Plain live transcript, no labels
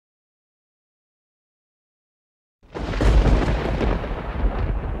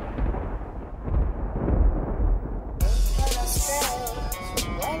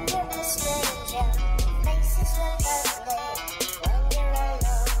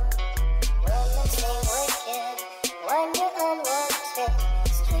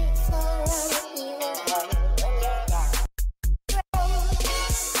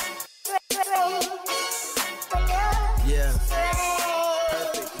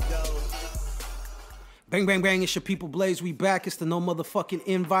Bang, bang, bang, it's your people Blaze. We back. It's the No Motherfucking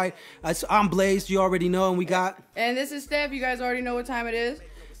Invite. I'm Blaze, you already know, and we got... And this is Steph. You guys already know what time it is.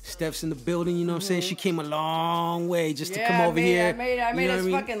 Steph's in the building, you know what I'm saying? She came a long way just to come over here. I made us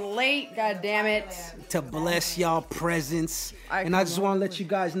fucking late, god damn it. To bless y'all presence. And I just want to let you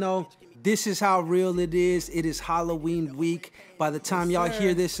guys know, this is how real it is. It is Halloween week. By the time y'all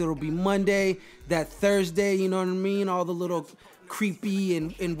hear this, it'll be Monday. That Thursday, you know what I mean? All the little... creepy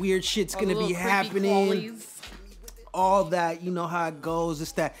and weird shit's gonna be happening. All that, you know how it goes.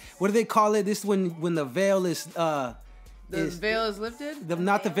 It's that, what do they call it? This when the veil is the veil is lifted?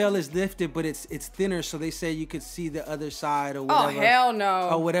 Not the veil is lifted, but it's thinner, so they say you could see the other side or whatever. Oh hell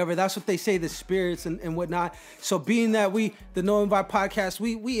no. Or whatever. That's what they say, the spirits and whatnot. So being that the No Invite podcast,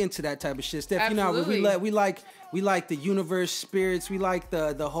 we into that type of shit. Steph, you know, we like the universe, spirits, we like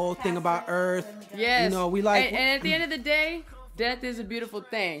the whole thing about Earth. Yes. You know, we like and at the end of the day, death is a beautiful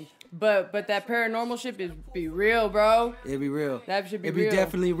thing, but that paranormal shit be real, bro. It'd be real. That should be It'd real. It'd be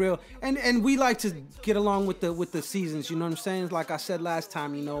definitely real. And we like to get along with the seasons. You know what I'm saying? Like I said last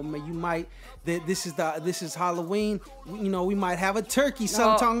time, you know, you might. This is Halloween. You know, we might have a turkey. So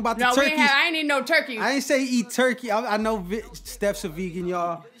I'm talking about the turkey. I ain't need no turkey. I ain't say eat turkey. I know Steph's a vegan,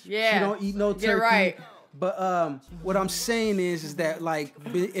 y'all. Yeah. She don't eat no turkey. You're right. But what I'm saying is that, like,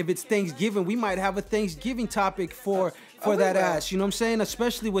 if it's Thanksgiving, we might have a Thanksgiving topic for that ass. You know what I'm saying?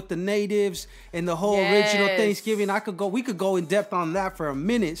 Especially with the natives and the whole original Thanksgiving. We could go in depth on that for a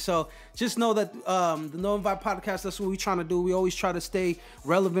minute. So just know that the No Invite podcast, that's what we're trying to do. We always try to stay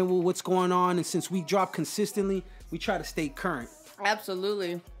relevant with what's going on. And since we drop consistently, we try to stay current.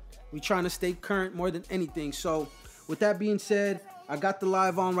 Absolutely. We're trying to stay current more than anything. So with that being said, I got the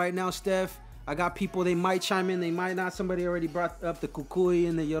live on right now, Steph. I got people, they might chime in, they might not. Somebody already brought up the Cucuy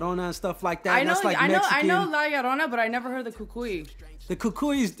and the Llorona and stuff like that. I know, that's like Mexican. I know La Llorona, but I never heard the Cucuy. The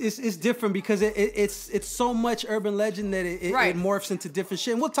Cucuy is different because it's so much urban legend that it morphs into different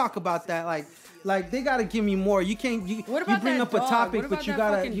shit. And we'll talk about that. Like they gotta give me more. You can't you bring up a topic, but you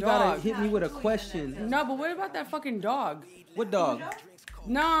gotta hit me with a question. No, but what about that fucking dog? What dog?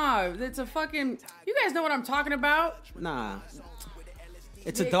 Nah, it's a fucking. You guys know what I'm talking about? Nah.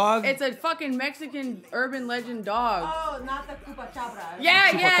 It's a dog? It's a fucking Mexican urban legend dog. Oh, not the Chupacabra.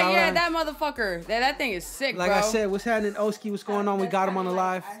 Yeah, that motherfucker. That thing is sick, like bro. I said, what's happening? Oski, what's going on? We got him on the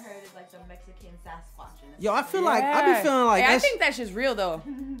live. I heard it's like the Mexican Sasquatch. Yo, I be feeling like I think that shit's real, though.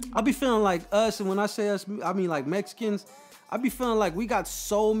 I be feeling like us, and when I say us, I mean like Mexicans. I be feeling like we got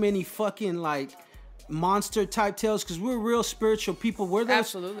so many fucking like monster type tales because we're real spiritual people.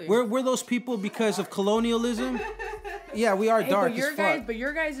 Absolutely. We're those people because of colonialism. Yeah, we are dark as fuck. But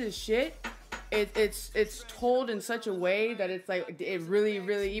your guys' shit, it's told in such a way that it's like it really,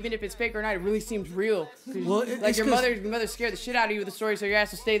 really, even if it's fake or not, it really seems real. Well, like your mother scared the shit out of you with the story, so you have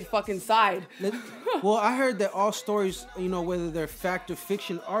to stay the fuck inside. Well, I heard that all stories, you know, whether they're fact or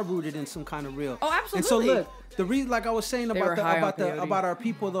fiction, are rooted in some kind of real. Oh, absolutely. And so look. The reason, like I was saying about our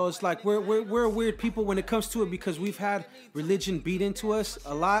people, though, it's like we're weird people when it comes to it because we've had religion beat into us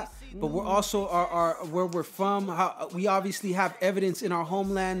a lot, but we're also where we're from. We obviously have evidence in our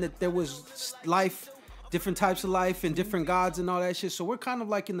homeland that there was life, different types of life, and different gods and all that shit. So we're kind of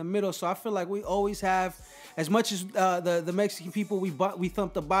like in the middle. So I feel like we always have, as much as the Mexican people, we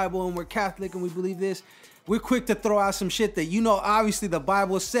thump the Bible and we're Catholic and we believe this. We're quick to throw out some shit that, you know, obviously the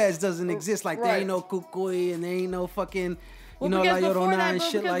Bible says doesn't exist. Like, there ain't no Cucuy and there ain't no fucking, La Llorona and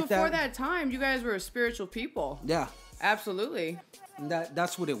shit like that. Before that time, you guys were a spiritual people. Yeah. Absolutely. And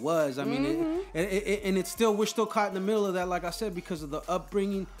that's what it was. I mean, and it's still, we're still caught in the middle of that, like I said, because of the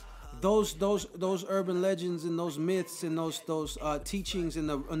upbringing. Those urban legends and those myths and those teachings and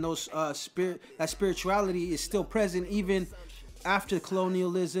those that spirituality is still present even after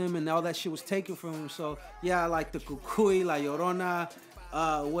colonialism and all that shit was taken from him. So yeah, like the Cucuy, La Llorona,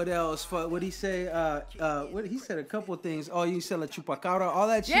 what else? What did he say? What he said a couple of things. Oh, you said La Chupacabra, all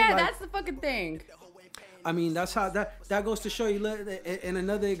that shit. Yeah, that's the fucking thing. I mean, that's how that goes to show you. And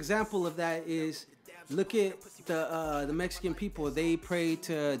another example of that is, look at the Mexican people. They pray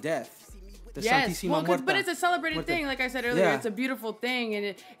to death. Yes, well, but it's a celebrated thing. Like I said earlier, it's a beautiful thing,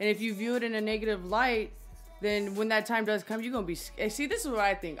 and if you view it in a negative light, then when that time does come, you're going to be... See, this is what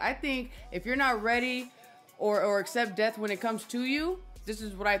I think. I think if you're not ready or accept death when it comes to you, this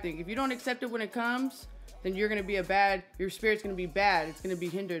is what I think. If you don't accept it when it comes, then you're going to be your spirit's going to be bad. It's going to be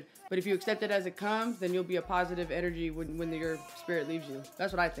hindered. But if you accept it as it comes, then you'll be a positive energy when your spirit leaves you.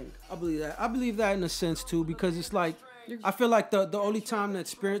 That's what I think. I believe that. I believe that in a sense, too, because it's like... I feel like the only time that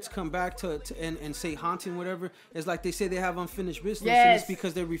spirits come back to and say haunting, whatever, is like they say they have unfinished business, and it's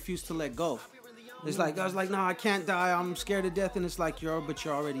because they refuse to let go. It's like I was like, no, I can't die. I'm scared to death, and it's like but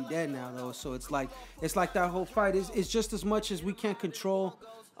you're already dead now, though. So it's like that whole fight is just as much as we can't control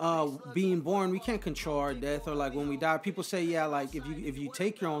being born. We can't control our death or like when we die. People say, yeah, like if you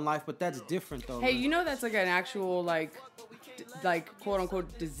take your own life, but that's different though. Hey, you know that's like an actual like quote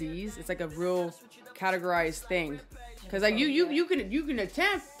unquote disease. It's like a real categorized thing, because like you can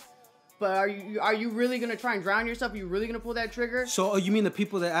attempt. But are you really gonna try and drown yourself? Are you really gonna pull that trigger? So you mean the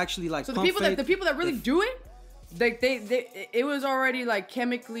people that actually like? So the people that really do it, it was already like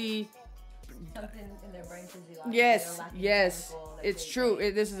chemically. Something in their brain physiologically. Yes, it's true.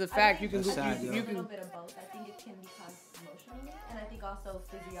 This is a fact. You can you can a little bit of both. I think it can be caused emotionally, and I think also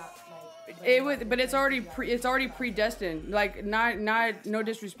but it's already predestined. Like not no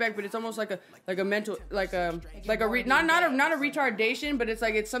disrespect, but it's almost like a mental not a retardation, but it's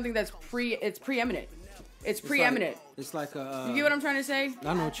like it's something that's preeminent. It's preeminent. It's like a. You get what I'm trying to say?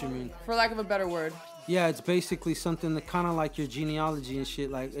 I know what you mean. For lack of a better word. Yeah, it's basically something that kind of like your genealogy and shit,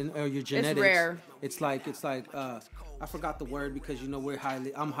 like or your genetics. It's rare. It's like I forgot the word because you know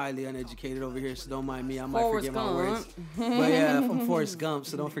I'm highly uneducated over here, so don't mind me. I might forget my words. But yeah, I'm Forrest Gump,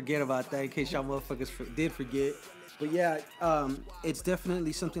 so don't forget about that in case y'all motherfuckers did forget. But yeah, it's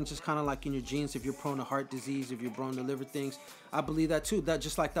definitely something just kind of like in your genes. If you're prone to heart disease, if you're prone to liver things, I believe that too. That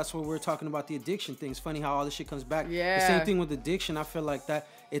just like that's what we're talking about, the addiction thing. It's funny how all this shit comes back. Yeah. The same thing with addiction. I feel like that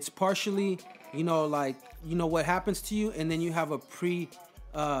it's partially, what happens to you, and then you have a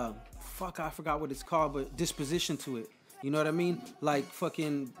I forgot what it's called, but disposition to it. You know what I mean? Like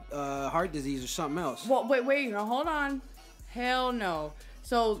fucking heart disease or something else. Well, wait, no, hold on. Hell no.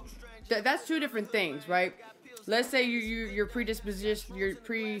 So that's two different things, right? Let's say you're predisposition. You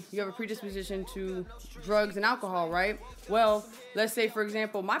have a predisposition to drugs and alcohol, right? Well, let's say for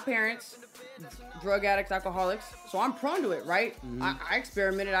example, my parents, drug addicts, alcoholics, so I'm prone to it, right? Mm-hmm. I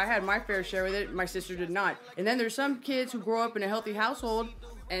experimented. I had my fair share with it. My sister did not. And then there's some kids who grow up in a healthy household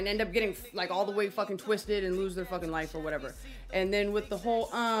and end up getting like all the way fucking twisted and lose their fucking life or whatever. And then with the whole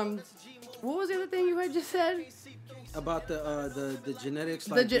what was the other thing you had just said about the genetics?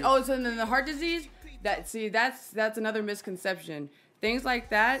 So then the heart disease. That's another misconception. Things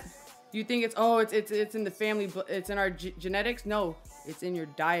like that, you think it's in the family, it's in our genetics. No, it's in your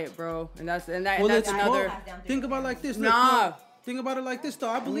diet, bro. And that's another. Think about it like this. Think about it like this, though.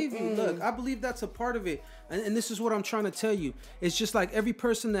 I believe you. Look, I believe that's a part of it. And this is what I'm trying to tell you. It's just like every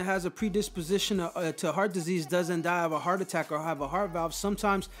person that has a predisposition to heart disease doesn't die of a heart attack or have a heart valve.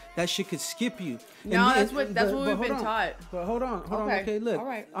 Sometimes that shit could skip you. That's what we've been taught. But hold on. Okay, look. All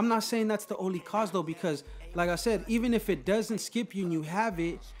right. I'm not saying that's the only cause, though, because, like I said, even if it doesn't skip you and you have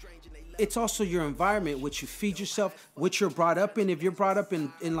it, it's also your environment, what you feed yourself, what you're brought up in. If you're brought up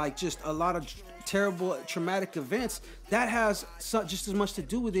in like just a lot of terrible traumatic events, that has just as much to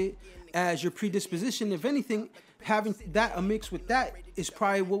do with it as your predisposition. If anything, having that a mix with that is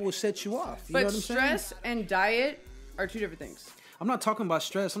probably what will set you off. You know what I'm saying? Stress and diet are two different things. I'm not talking about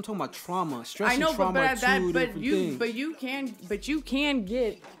stress. I'm talking about trauma. Stress I know, and trauma are two different things. But you can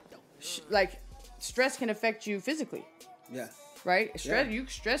get like stress can affect you physically. Yeah. Right?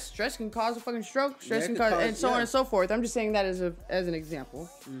 Stress can cause a fucking stroke. Stress can cause and so on and so forth. I'm just saying that as an example.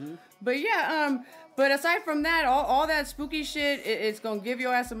 Mm-hmm. But yeah, but aside from that, all that spooky shit, it's gonna give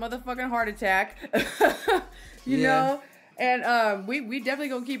your ass a motherfucking heart attack. you know? And we definitely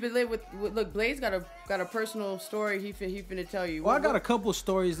gonna keep it lit with look, Blaze got a personal story he finna tell you. Well, I got a couple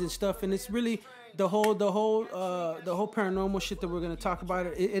stories and stuff, and it's really the whole paranormal shit that we're gonna talk about.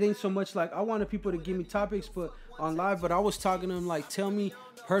 It ain't so much like I wanted people to give me topics, but on live, but I was talking to them like, tell me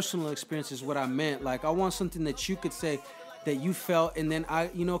personal experiences, what I meant. Like, I want something that you could say that you felt, and then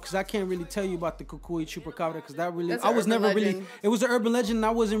because I can't really tell you about the Kukui Chupacabra, because it was an urban legend, and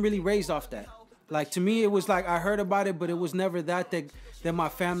I wasn't really raised off that. Like, to me, it was like I heard about it, but it was never that my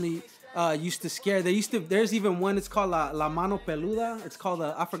family used to scare. There's even one. It's called La Mano Peluda. It's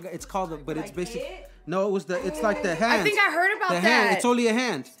called but it's basically. No, it's like the hand. I think I heard about that. Hand. It's only a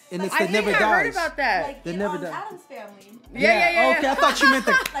hand, and it's that never dies. I heard about that. Like that never dies. Addams Family. Yeah. Okay, I thought you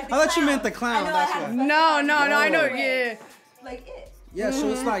meant the clown. That's what. No, I know. Yeah. Like it. Yeah, so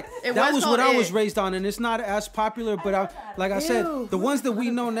it's like that was what I was raised on, and it's not as popular. But like I said, the ones that we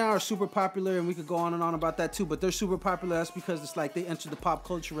know now are super popular, and we could go on and on about that too. But they're super popular. That's because it's like they entered the pop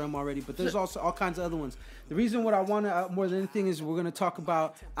culture realm already. But there's also all kinds of other ones. The reason what I want to more than anything is we're gonna talk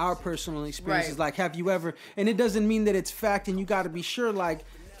about our personal experiences. Right. Like, have you ever? And it doesn't mean that it's fact, and you got to be sure. Like,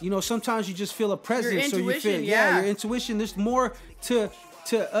 sometimes you just feel a presence, your intuition, so you feel your intuition. There's more to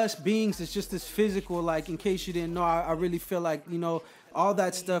us beings. It's just this physical. Like, in case you didn't know, I really feel like all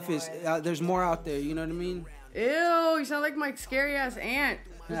that stuff is there's more out there. You know what I mean? Ew, you sound like my scary ass aunt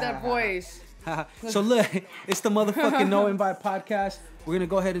with that voice. So look, it's the motherfucking No Invite podcast. We're gonna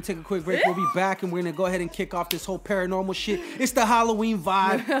go ahead and take a quick break. We'll be back and we're gonna go ahead and kick off this whole paranormal shit. It's the Halloween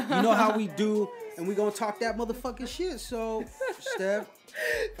vibe. You know how we do. And we're gonna talk that motherfucking shit. So, Steph.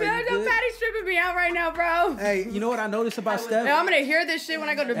 I know Patty's tripping me out right now, bro. Hey, you know what I noticed about Steph? Now I'm gonna hear this shit when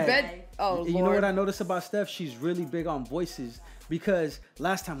I go to bed. Oh, Lord. You know what I noticed about Steph? She's really big on voices. Because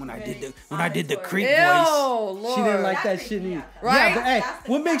last time when I did the creep voice, Lord. she didn't like that shit either. Right? Yeah, but hey,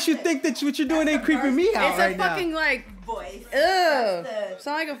 what makes you think that what you're doing ain't creeping me out right now? It's a fucking like voice. Ugh.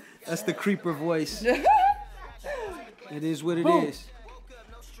 Sound like a. That's the creeper voice. It is what it is.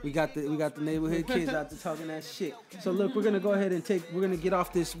 We got the neighborhood kids out there talking that shit. So look, we're gonna go ahead and get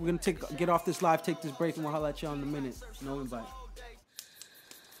off this live, take this break, and we'll holler at y'all in a minute. No invite.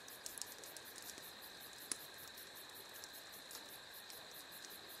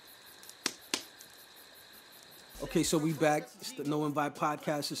 Okay, so we back. It's the No Invite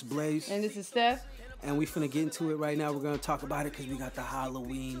podcast. It's Blaze. And this is Steph. And we finna get into it right now. We're gonna talk about it because we got the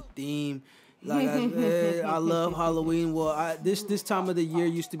Halloween theme. Like I love Halloween. Well, this time of the year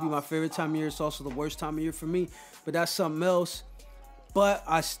used to be my favorite time of year. It's also the worst time of year for me. But that's something else. But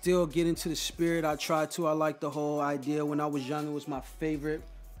I still get into the spirit. I try to. I like the whole idea. When I was young, it was my favorite.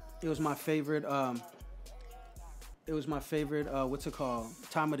 What's it called?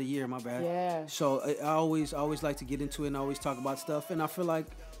 Time of the year, my bad. Yeah. So I always like to get into it and always talk about stuff. And I feel like,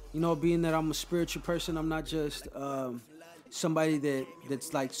 being that I'm a spiritual person, I'm not just somebody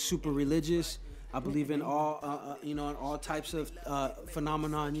that's like super religious. I believe in all, in all types of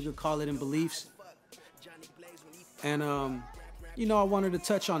phenomenon, you could call it, in beliefs. And, I wanted to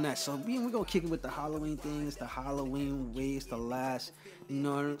touch on that. So we're going to kick it with the Halloween thing. It's the Halloween way. It's the last,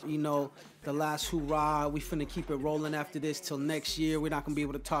 the last hoorah. We finna keep it rolling after this till next year. We're not going to be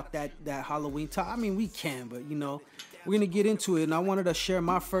able to talk that Halloween talk. I mean, we can, but, we're going to get into it. And I wanted to share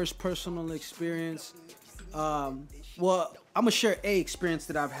my first personal experience. Well, I'm going to share a experience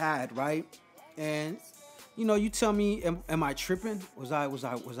that I've had, right? And, you tell me, am I tripping? Was I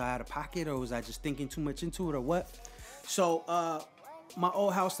out of pocket, or was I just thinking too much into it, or what? So, my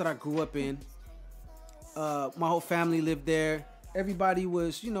old house that I grew up in, my whole family lived there. Everybody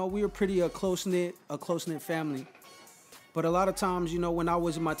was, we were pretty close-knit family. But a lot of times, when I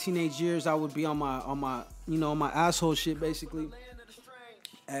was in my teenage years, I would be on my asshole shit, basically.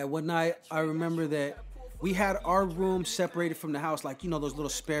 And one night, I remember that we had our room separated from the house, like, those little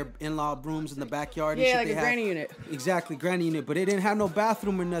spare in-law rooms in the backyard. Yeah, and shit, like a granny unit. Exactly, granny unit. But it didn't have no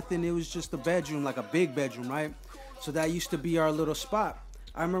bathroom or nothing. It was just a bedroom, like a big bedroom, right? So that used to be our little spot.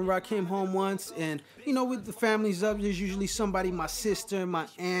 I remember I came home once, and, with the families up, there's usually somebody, my sister, my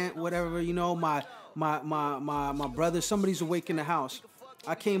aunt, whatever, my brother, somebody's awake in the house.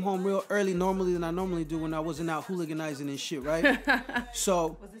 I came home real early than I normally do when I wasn't out hooliganizing and shit, right?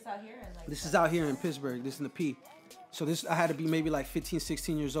 So, was this out here? This is out here in Pittsburgh. This is in the P. So I had to be maybe like 15,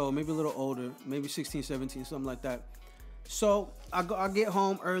 16 years old, maybe a little older, maybe 16, 17, something like that. So I get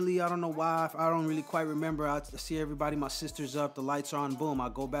home early. I don't know why. I don't really quite remember. I see everybody, my sister's up, the lights are on, boom. I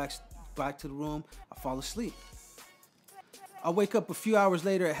go back to the room. I fall asleep. I wake up a few hours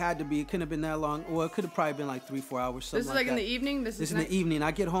later. It had to be. It couldn't have been that long. Well, it could have probably been like 3-4 hours. Something this is like in the evening? This is in the evening. I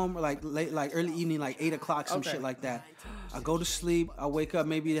get home like late, like early evening, like 8 o'clock, some shit like that. I go to sleep. I wake up.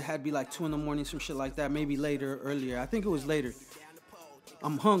 Maybe it had to be like 2 a.m, some shit like that. Maybe earlier. I think it was later.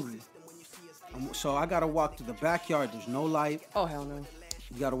 I'm hungry. So I got to walk to the backyard. There's no light. Oh, hell no.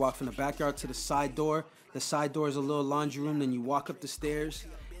 You got to walk from the backyard to the side door. The side door is a little laundry room. Then you walk up the stairs,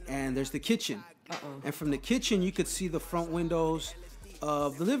 and there's the kitchen. And from the kitchen, you could see the front windows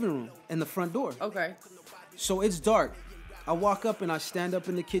of the living room and the front door. Okay. So it's dark. I walk up and I stand up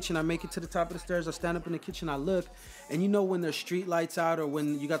in the kitchen. I make it to the top of the stairs. I stand up in the kitchen. I look. And when there's street lights out, or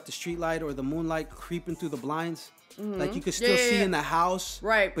when you got the street light or the moonlight creeping through the blinds, like you could still see in the house.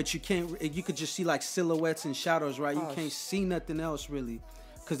 Right. But you can't, you could just see like silhouettes and shadows, right? You can't see nothing else really.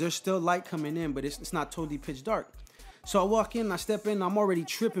 Because there's still light coming in, but it's not totally pitch dark. So I walk in, I step in, I'm already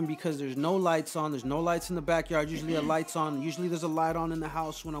tripping because there's no lights on. There's no lights in the backyard. Usually a light's on. Usually there's a light on in the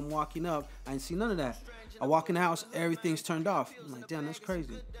house when I'm walking up. I didn't see none of that. I walk in the house, everything's turned off. I'm like, damn, that's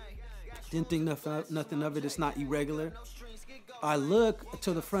crazy. Didn't think nothing of it. It's not irregular. I look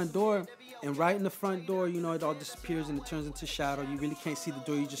to the front door, and right in the front door, it all disappears and it turns into shadow. You really can't see the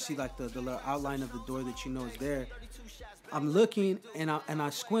door. You just see like the little outline of the door that is there. I'm looking and I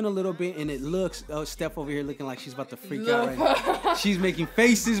squint a little bit and it looks. Oh, Steph over here looking like she's about to freak out right now. She's making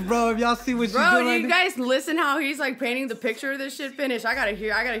faces, bro. If y'all see what she's doing. Bro, you guys listen how he's like painting the picture of this shit finish. I gotta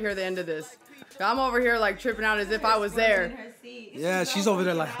hear the end of this. I'm over here like tripping out as if I was there. Yeah, she's over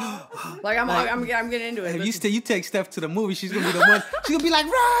there like. Like I'm getting into it. If you take Steph to the movie, she's gonna be the one. She's gonna be like,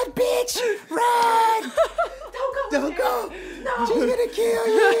 run, bitch, run. Don't go. No. She's gonna kill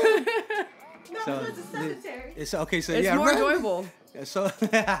you. No, it's a cemetery. It's okay. So it's yeah, more enjoyable. Yeah,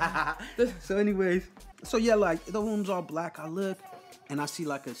 so anyways, so yeah, like the room's all black. I look and I see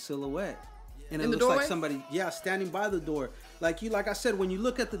like a silhouette, and it looks like somebody, standing by the door. Like I said, when you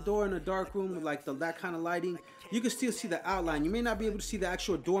look at the door in a dark room with like that kind of lighting, you can still see the outline. You may not be able to see the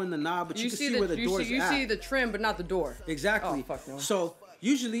actual door and the knob, but you can see where the door's at. You see the trim, but not the door. Exactly. Oh, fuck no. So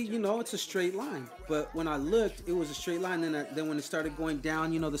usually, it's a straight line. But when I looked, it was a straight line. Then when it started going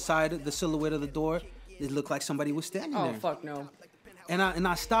down, the side, the silhouette of the door, it looked like somebody was standing there. Oh, fuck no. And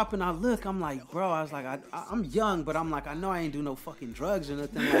I stop and I look. I'm like, bro, I was like, I'm young, but I'm like, I know I ain't do no fucking drugs or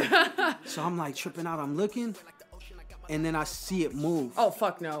nothing. So I'm like tripping out. I'm looking. And then I see it move. Oh,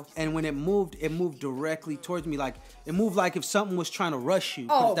 fuck no. And when it moved directly towards me. Like, it moved like if something was trying to rush you.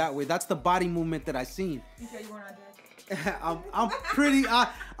 Oh. Put it that way. That's the body movement that I seen. You sure you weren't on drugs?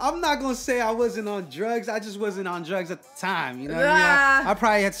 I'm not going to say I wasn't on drugs. I just wasn't on drugs at the time. You know what I mean? I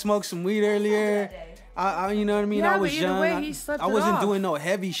probably had smoked some weed earlier. You know what I mean? Yeah, I was young. I wasn't doing no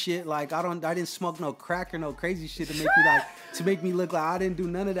heavy shit. Like, I didn't smoke no crack or no crazy shit to make me look like I didn't do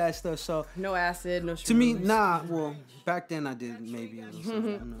none of that stuff. So no acid, no. To me, nah. Well, back then I did maybe.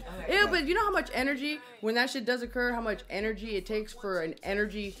 Yeah, but you know how much energy when that shit does occur? How much energy it takes for an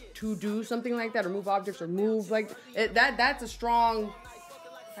energy to do something like that, or move objects, or move like it, that. That's a strong.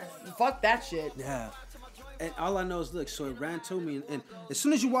 Fuck that shit. Yeah. And all I know is, look, so it ran to me, and as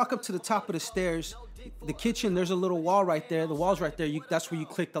soon as you walk up to the top of the stairs, the kitchen, there's a little wall right there. The wall's right there. That's where you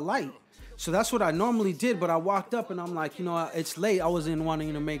click the light. So that's what I normally did, but I walked up and I'm like, it's late. I wasn't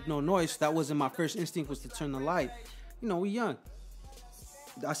wanting to make no noise. That wasn't my first instinct, was to turn the light. We young.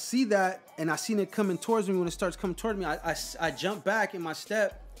 I see that, and I seen it coming towards me. When it starts coming towards me, I jump back in my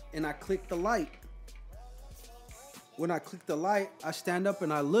step, and I click the light. When I click the light, I stand up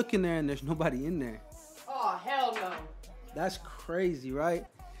and I look in there, and there's nobody in there. Oh, hell no. That's crazy, right?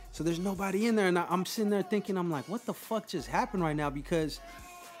 So there's nobody in there, and I'm sitting there thinking, I'm like, what the fuck just happened right now? Because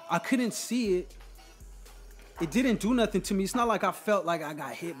I couldn't see it. It didn't do nothing to me. It's not like I felt like I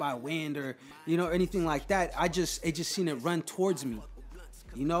got hit by wind or, anything like that. I just seen it run towards me,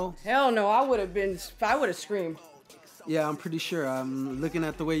 Hell no, I would have screamed. Yeah, I'm pretty sure. I'm looking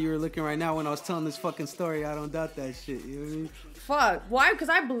at the way you were looking right now when I was telling this fucking story. I don't doubt that shit. You know what I mean? Fuck. Why? Because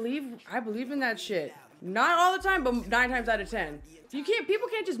I believe in that shit. Not all the time, but 9 times out of 10. People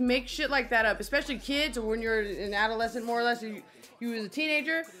can't just make shit like that up, especially kids, or when you're an adolescent, more or less, you was a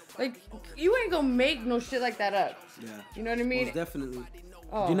teenager. Like, you ain't gonna make no shit like that up. Yeah. You know what I mean? Most definitely.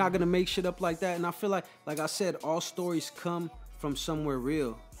 Oh. You're not gonna make shit up like that. And I feel like I said, all stories come from somewhere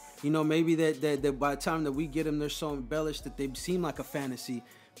real. Maybe that by the time that we get them, they're so embellished that they seem like a fantasy.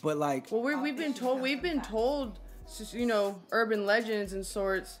 But like, well, we've been told, urban legends and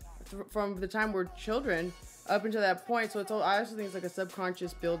sorts from the time we're children up until that point. So I also think it's like a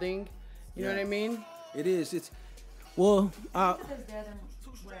subconscious building. You know what I mean? It is. It's well.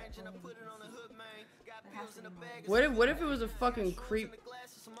 What if it was a fucking creep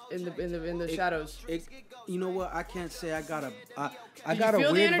in the shadows? You know what? I can't say I got a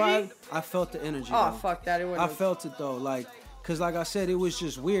weird vibe. I felt the energy. Oh, though. Fuck that! I felt it though, cause like I said, it was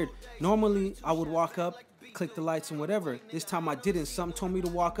just weird. Normally I would walk up, click the lights and whatever. This time I didn't. Something told me to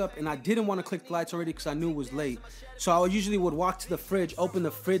walk up, and I didn't want to click the lights already because I knew it was late. So I usually would walk to the fridge, open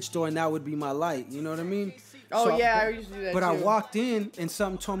the fridge door, and that would be my light. You know what I mean? Oh so, yeah, I used to do that. But too. I walked in, and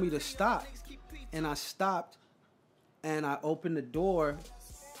something told me to stop, and I stopped, and I opened the door.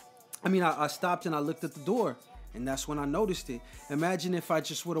 I stopped and I looked at the door, and that's when I noticed it. Imagine if I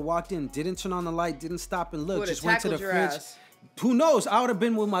just would have walked in, didn't turn on the light, didn't stop and look, just went to the fridge. Ass. Who knows? I would have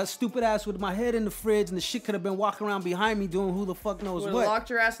been with my stupid ass with my head in the fridge, and the shit could have been walking around behind me doing who the fuck knows what.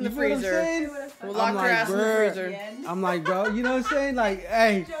 Locked your ass in the freezer. I'm like, bro. I'm like, bro, you know what I'm saying? Like,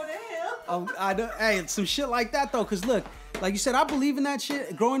 hey, hey, some shit like that though, cause look, like you said, I believe in that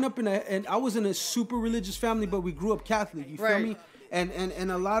shit. Growing up and I was in a super religious family, but we grew up Catholic. You feel me?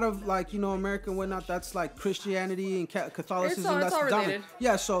 And a lot of America and whatnot, that's like Christianity and Catholicism. It's all related.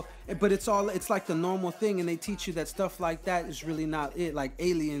 Yeah, so but it's like the normal thing, and they teach you that stuff like that is really not it, like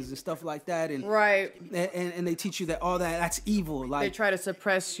aliens and stuff like that, and and they teach you that that's evil. Like they try to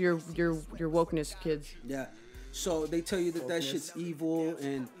suppress your wokeness, kids. Yeah, so they tell you that shit's evil,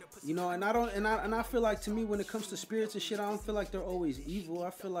 and You know, and I feel like, to me, when it comes to spirits and shit, I don't feel like they're always evil. I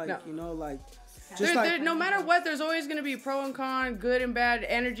feel like, you know, like, just no matter what, there's always going to be pro and con, good and bad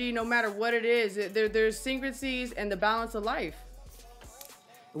energy, no matter what it is. There's synchronicities and the balance of life.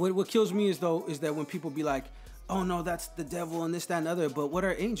 What kills me is that when people be like, oh no, that's the devil and this, that, and other. But what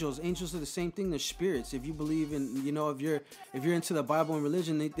are angels? Angels are the same thing. They're spirits. If you believe in, you know, if you're into the Bible and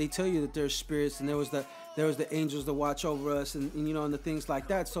religion, they tell you that there's spirits, and there was the angels that watch over us, and you know, and the things like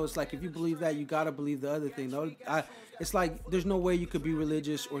that. So it's like, if you believe that, you gotta believe the other thing. No, it's like there's no way you could be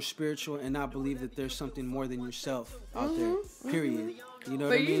religious or spiritual and not believe that there's something more than yourself out there. Period. You know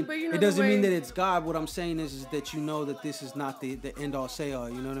what I mean? You know, it doesn't mean that it's God. What I'm saying is that you know that this is not the end all say all.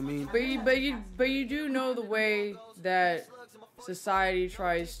 You know what I mean? But you do know the way that society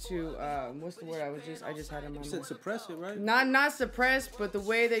tries to what's the word I just had in my mind? You said suppress it, right? Not suppress, but the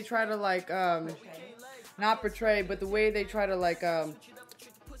way they try to like not portray, but the way they try to like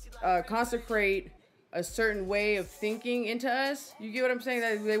consecrate a certain way of thinking into us. You get what I'm saying?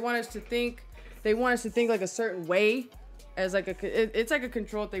 That they want us to think like a certain way. As like it's like a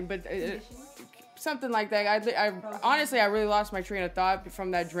control thing, but something like that. I honestly, I really lost my train of thought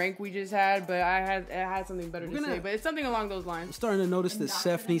from that drink we just had, but I had something better to say. But it's something along those lines. I'm starting to notice that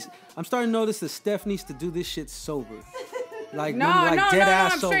Steph needs to do this shit sober. Like no, dead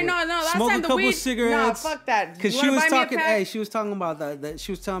ass I'm sober. straight. No. Last Smoke time a couple the weed, cigarettes. No, fuck that. Because she was talking about that.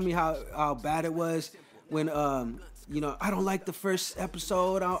 She was telling me how bad it was when you know, I don't like the first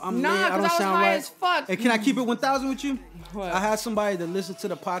episode. I'm lit. I don't sound right. As fuck. And can I keep it 1,000 with you? What? I had somebody that listened to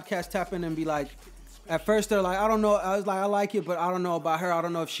the podcast tap in and be like, at first they're like, I don't know. I was like, I like it, but I don't know about her. I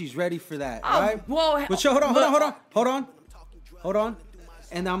don't know if she's ready for that. Right? Well, but hold on.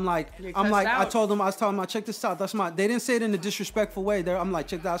 And I was telling them, check this out. They didn't say it in a disrespectful way. I'm like,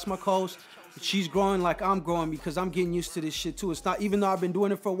 check that out. That's my co-host. She's growing like I'm growing because I'm getting used to this shit too. It's not, even though I've been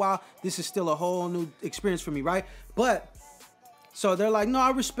doing it for a while, this is still a whole new experience for me, right? But so they're like, no,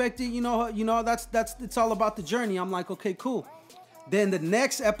 I respect it. You know, that's it's all about the journey. I'm like, okay, cool. Then the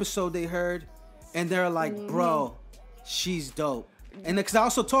next episode they heard, and they're like, bro, she's dope. And because I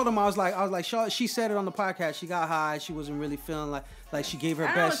also told them, I was like, she said it on the podcast. She got high. She wasn't really feeling like she gave her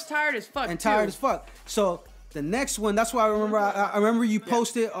best. I was tired as fuck. Tired as fuck. So the next one, that's why I remember you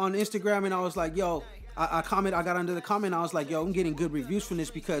posted on Instagram, and I was like, yo, I got under the comment, I was like, yo, I'm getting good reviews from this,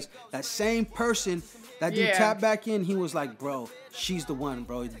 because that same person, that dude tapped back in, he was like, bro, she's the one,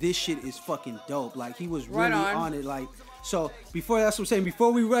 bro. This shit is fucking dope. Like, he was really on it. Like, so that's what I'm saying.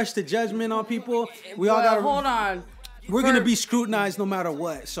 Before we rush to judgment on people, we all gotta hold on. We're going to be scrutinized no matter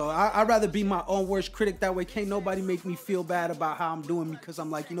what. So I'd rather be my own worst critic. That way can't nobody make me feel bad about how I'm doing, because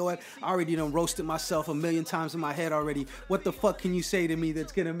I'm like, you know what? I already done roasted myself a million times in my head already. What the fuck can you say to me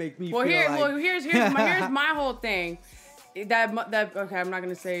that's going to make me feel like... Well, here's my whole thing. Okay, I'm not going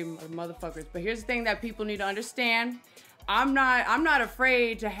to say motherfuckers, but here's the thing that people need to understand. I'm not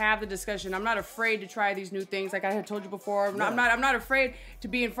afraid to have the discussion. I'm not afraid to try these new things. Like I had told you before, I'm not afraid to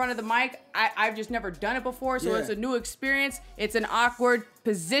be in front of the mic. I've just never done it before, so it's a new experience. It's an awkward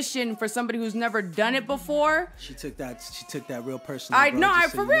position for somebody who's never done it before. She took that real personal.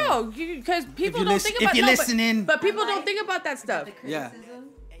 For real, because people don't think about. If you're listening, but people don't think about that stuff. Yeah.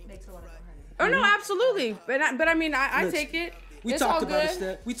 Oh no, absolutely. But I mean, I take it. We talked about it,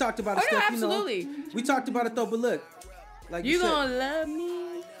 Steph. We talked about it, Steph. Absolutely. You know, we talked about it though, but look. Like you gonna love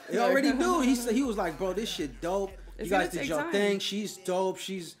me? He already knew. He was like, bro, this shit dope. You guys did your thing. She's dope.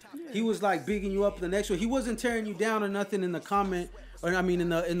 He was like bigging you up the next one. He wasn't tearing you down or nothing in the comment. Or I mean in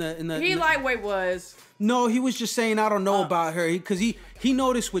the. He lightweight was. No, he was just saying I don't know about her, because he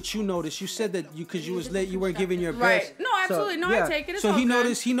noticed what you noticed. You said that because you was late, you weren't giving your best. Right. No, absolutely. I take it. It's so all he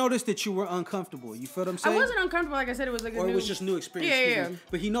good. He noticed that you were uncomfortable. You feel what I'm saying? I wasn't uncomfortable. Like I said, it was like it was just new experience. Yeah.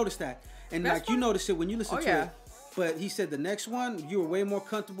 But he noticed that, and like you noticed it when you listened to it. But he said the next one, you were way more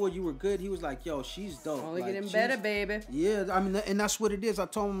comfortable. You were good. He was like, yo, she's dope. Only getting better, baby. Yeah, I mean, and that's what it is. I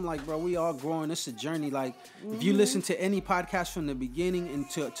told him, like, bro, we all growing. It's a journey. Like, if you listen to any podcast from the beginning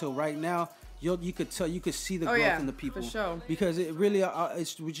until right now, you could see the growth in the people. For sure. Because it really,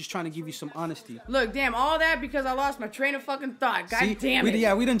 we're just trying to give you some honesty. Look, damn, all that because I lost my train of fucking thought. God damn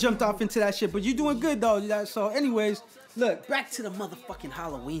it. We done jumped off into that shit. But you're doing good, though. So, anyways... Look, back to the motherfucking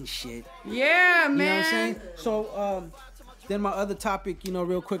Halloween shit. Yeah, man. You know what I'm saying? So, then my other topic,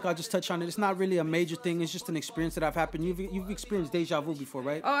 real quick, I'll just touch on it. It's not really a major thing. It's just an experience that I've happened. You've experienced deja vu before,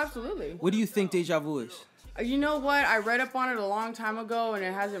 right? Oh, absolutely. What do you think deja vu is? You know what? I read up on it a long time ago, and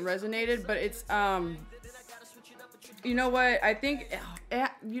it hasn't resonated. But it's, you know what? I think, I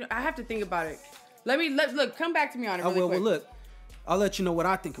have to think about it. Look, come back to me on it really quick. Well, look, I'll let you know what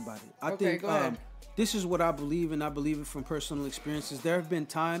I think about it. I think, go ahead. this is what I believe, and I believe it from personal experiences. There have been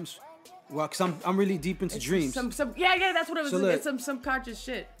times, well, because I'm really deep into dreams. Yeah, that's what it was. So it's some subconscious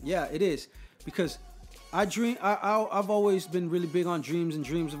shit. Yeah, it is, because I dream. I've always been really big on dreams, and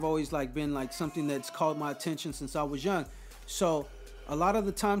dreams have always like been like something that's caught my attention since I was young. So a lot of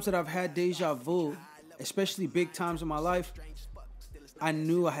the times that I've had deja vu, especially big times in my life, I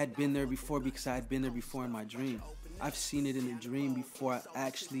knew I had been there before because I had been there before in my dream. I've seen it in a dream before I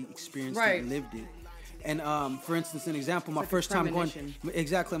actually experienced it and lived it. And for instance, an example, my first time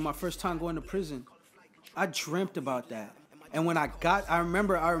going to prison, I dreamt about that. And when I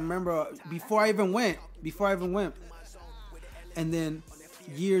remember before I even went, and then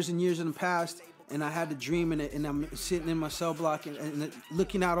years and years in the past, and I had the dream, and I'm sitting in my cell block and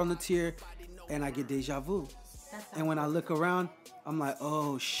looking out on the tier, and I get deja vu. And when I look around, I'm like,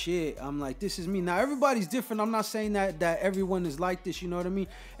 oh shit. I'm like, this is me. Now everybody's different. I'm not saying that everyone is like this, you know what I mean?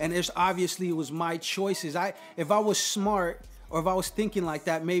 And it was my choices. If I was smart, or if I was thinking like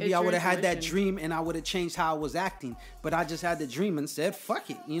that, maybe I would have had that dream and I would have changed how I was acting. But I just had the dream and said, fuck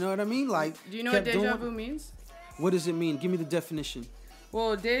it. You know what I mean? Like, do you know what deja vu means? What does it mean? Give me the definition.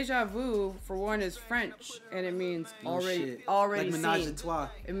 Well, deja vu, for one, is French, and it means already like seen. Ménage à trois.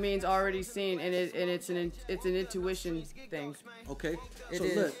 It means already seen, and it's an intuition thing. Okay. So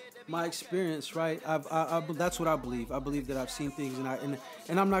look, my experience, right? That's what I believe. I believe that I've seen things,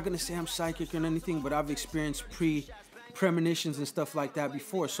 and I'm not gonna say I'm psychic or anything, but I've experienced premonitions and stuff like that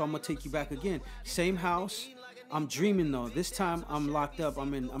before. So I'm gonna take you back again. Same house. I'm dreaming though. This time I'm locked up.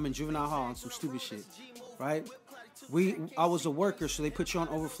 I'm in juvenile hall on some stupid shit, right? I was a worker, so they put you on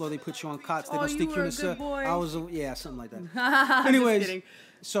overflow, they put you on cots, they don't stick you in the cell. Something like that. Anyways,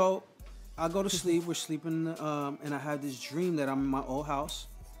 so I go to sleep, we're sleeping, and I had this dream that I'm in my old house,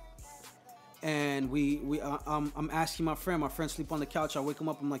 and I'm asking my friend sleep on the couch, I wake him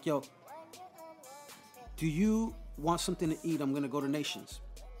up, I'm like, yo, do you want something to eat? I'm gonna go to Nations.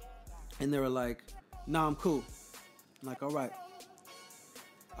 And they were like, nah, I'm cool. I'm like, all right.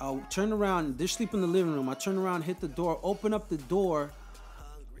 I'll turn around. They're sleeping in the living room. I turn around, hit the door, open up the door,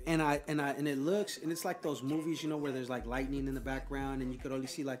 and it looks, and it's like those movies, you know, where there's like lightning in the background, and you could only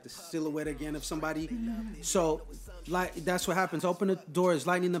see like the silhouette again of somebody. So, like, that's what happens. Open the door, there's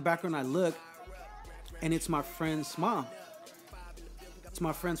lightning in the background. I look, and it's my friend's mom. It's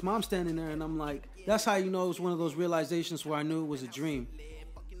my friend's mom standing there, and I'm like, that's how you know it was one of those realizations where I knew it was a dream.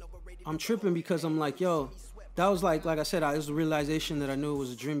 I'm tripping because I'm like, yo. That was like I said, it was a realization that I knew it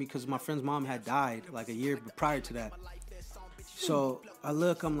was a dream because my friend's mom had died like a year prior to that. So I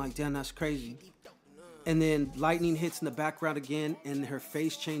look, I'm like, damn, that's crazy. And then lightning hits in the background again, and her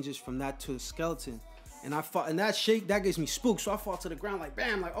face changes from that to a skeleton. And I fall, and that gives me spooked. So I fall to the ground like,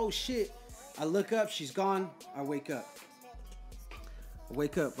 bam, like, oh shit. I look up, she's gone. I wake up,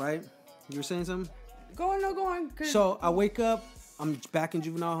 right? You were saying something? Go on. So I wake up. I'm back in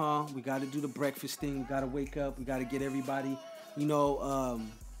juvenile hall. We got to do the breakfast thing. We got to wake up. We got to get everybody, we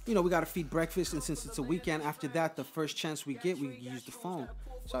got to feed breakfast. And since it's a weekend, after that, the first chance we get, we use the phone.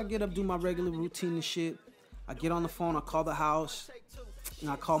 So I get up, do my regular routine and shit. I get on the phone. I call the house, and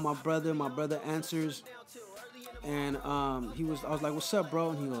I call my brother. My brother answers, and I was like, "What's up,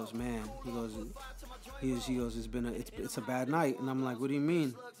 bro?" And he goes, "Man," he goes, it's a bad night. And I'm like, "What do you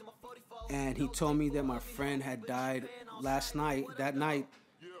mean?" And he told me that my friend had died last night. That night,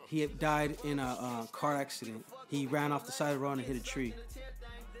 he had died in a car accident. He ran off the side of the road and hit a tree.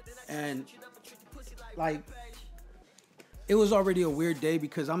 And, like, it was already a weird day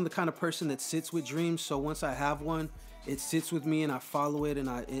because I'm the kind of person that sits with dreams. So once I have one, it sits with me and I follow it. And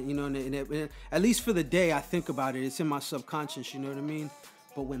at least for the day, I think about it. It's in my subconscious, you know what I mean?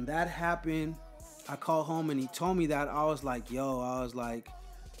 But when that happened, I called home and he told me that. I was like,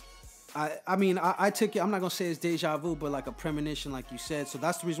 I took it, I'm not going to say it's deja vu, but like a premonition, like you said. So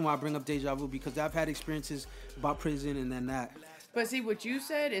that's the reason why I bring up deja vu, because I've had experiences about prison and then that. But see, what you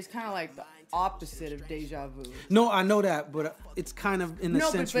said is kind of like the opposite of deja vu. No, I know that, but it's kind of in a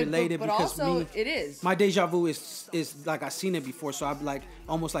sense related but because also it is. My deja vu is like I've seen it before, so I'm like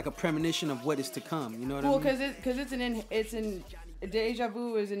almost like a premonition of what is to come. You know what I mean? Well, because deja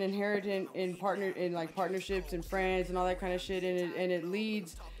vu is an inherent in partnerships and friends and all that kind of shit, and it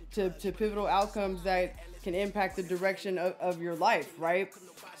leads to pivotal outcomes that can impact the direction of your life, right?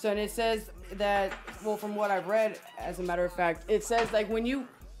 So, and it says that, well, from what I've read, as a matter of fact, it says like when you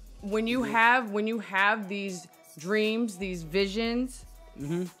have these dreams, these visions,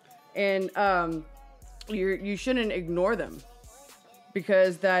 and you shouldn't ignore them,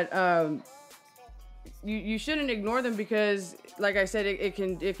 because that you shouldn't ignore them because, like I said, it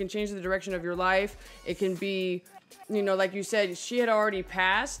can change the direction of your life. It can be you know, like you said, she had already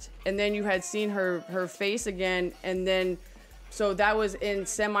passed, and then you had seen her face again, and then, so that was in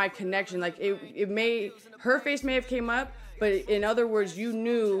semi-connection. Like, her face may have came up, but in other words, you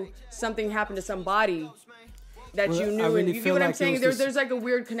knew something happened to somebody that you knew. Really, and you get what I'm saying? There's like a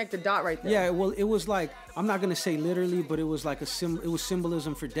weird connected dot right there. Yeah, well, it was like, I'm not going to say literally, but it was like it was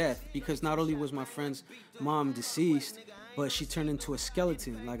symbolism for death, because not only was my friend's mom deceased, but she turned into a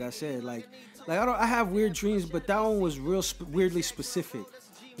skeleton, like I said. Like I have weird dreams, but that one was real weirdly specific.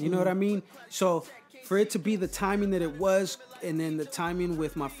 You know what I mean? So for it to be the timing that it was, and then the timing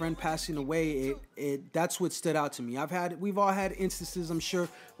with my friend passing away, that's what stood out to me. We've all had instances, I'm sure,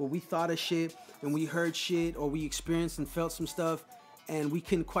 where we thought of shit and we heard shit, or we experienced and felt some stuff, and we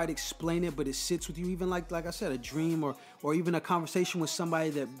couldn't quite explain it, but it sits with you. Even like I said, a dream, or even a conversation with somebody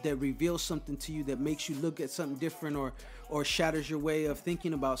that reveals something to you that makes you look at something different, or shatters your way of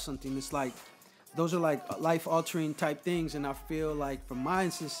thinking about something. It's like, those are like life-altering type things, and I feel like for my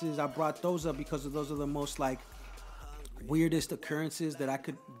instances, I brought those up because those are the most like weirdest occurrences that I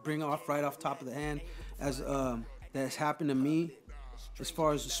could bring off right off top of the hand as that has happened to me, as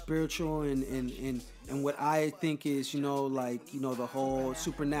far as the spiritual and what I think is, you know, like, you know, the whole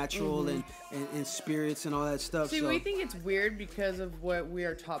supernatural and spirits and all that stuff. See, we think it's weird because of what we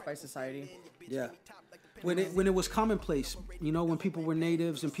are taught by society. Yeah. When it was commonplace, you know, when people were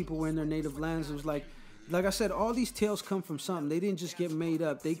natives and people were in their native lands, it was like I said, all these tales come from something. They didn't just get made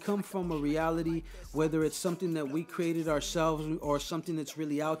up. They come from a reality, whether it's something that we created ourselves or something that's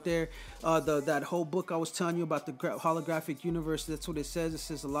really out there. That whole book I was telling you about, the holographic universe, that's what it says. It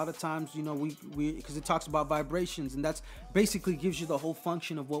says a lot of times, you know, we because it talks about vibrations, and that's basically gives you the whole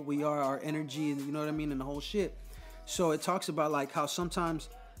function of what we are, our energy, and you know what I mean, and the whole shit. So it talks about like how sometimes,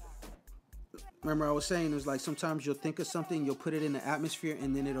 remember I was saying, it was like sometimes you'll think of something, you'll put it in the atmosphere,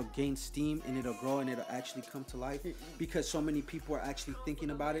 and then it'll gain steam and it'll grow and it'll actually come to life because so many people are actually thinking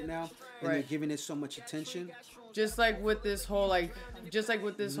about it now, and they're giving it so much attention. Just like with this whole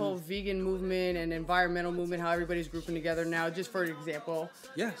whole vegan movement and environmental movement, how everybody's grouping together now, just for example.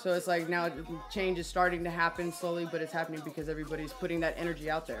 Yeah. So it's like now change is starting to happen slowly, but it's happening because everybody's putting that energy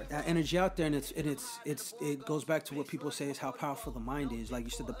out there. That energy out there, and it goes back to what people say is how powerful the mind is. Like you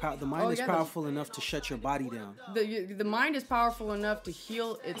said, the mind is powerful enough to shut your body down. The mind is powerful enough to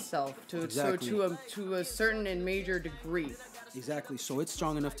heal itself to a certain and major degree. Exactly. So it's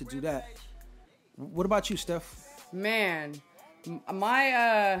strong enough to do that. What about you, Steph? Man, so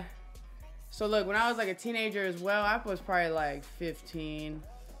look, when I was like a teenager as well, I was probably like 15,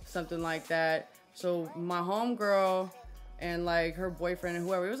 something like that. So my homegirl and like her boyfriend and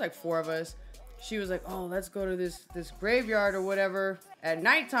whoever, it was like 4 of us. She was like, "Oh, let's go to this graveyard or whatever at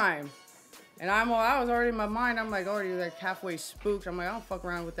nighttime." And I was already in my mind, I'm like already like halfway spooked. I'm like, I don't fuck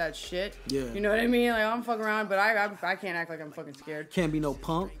around with that shit. Yeah. You know what I mean? Like, I don't fuck around, but I can't act like I'm fucking scared. Can't be no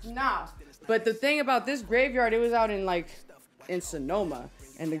punk. Nah. But the thing about this graveyard, it was out in Sonoma,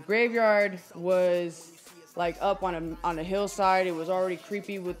 and the graveyard was like up on a hillside. It was already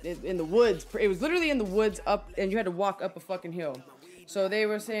creepy in the woods. It was literally in the woods up, and you had to walk up a fucking hill. So they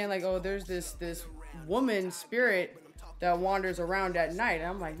were saying like, oh, there's this woman spirit that wanders around at night. And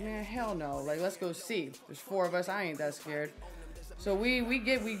I'm like, man, hell no. Like, let's go see. There's 4 of us. I ain't that scared. So we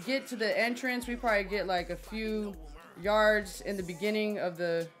get to the entrance. We probably get like a few yards in the beginning of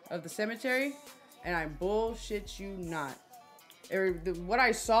the cemetery, and I bullshit you not. What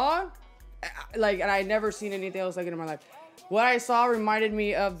I saw, like, and I never seen anything else like it in my life. What I saw reminded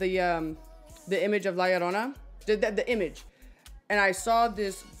me of the image of La Llorona, the image, and I saw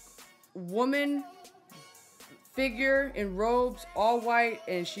this woman figure in robes, all white,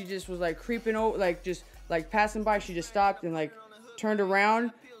 and she just was like creeping over, like just like passing by. She just stopped and like turned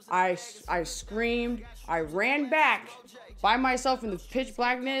around. I screamed. I ran back by myself in the pitch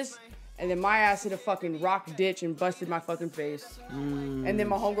blackness, and then my ass hit a fucking rock ditch and busted my fucking face. And then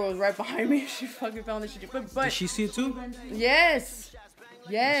my homegirl was right behind me. She fucking fell in the shit. But did she see it too? Yes.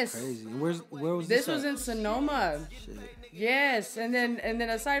 Yes. That's crazy. Where was this? This was in Sonoma. Shit. Yes, and then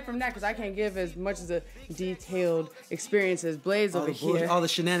aside from that, because I can't give as much as a detailed experience as Blaze over here. All the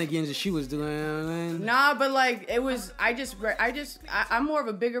shenanigans that she was doing. Nah, but like it was. I'm more of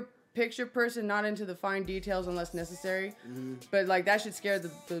a bigger picture person, not into the fine details unless necessary. Mm-hmm. But like that should scare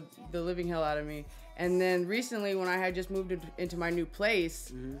the living hell out of me. And then recently, when I had just moved into my new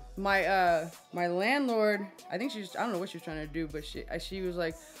place, my landlord, I think I don't know what she was trying to do, but she was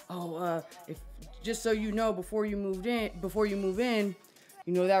like, oh, if just so you know, before you move in,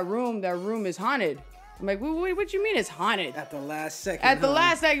 you know that room is haunted. I'm like, wait, what you mean it's haunted? At the last second. At the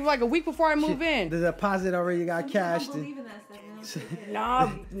last second, like a week before I move in. The deposit already got cashed. I don't believe in that stuff.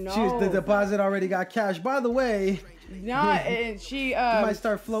 No. The deposit already got cashed. By the way. Nah, and she you might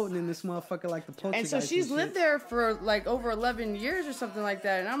start floating in this motherfucker like the poltergeist. And so she's lived there for like over 11 years or something like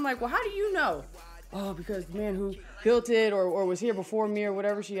that. And I'm like, well, how do you know? Oh, because the man who built it or was here before me or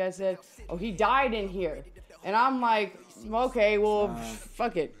whatever she had said, oh, he died in here. And I'm like, okay, well,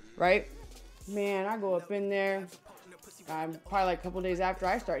 fuck it, right? Man, I go up in there. I'm probably like a couple days after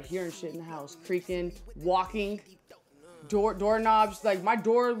I start hearing shit in the house, creaking, walking, doorknobs. Like my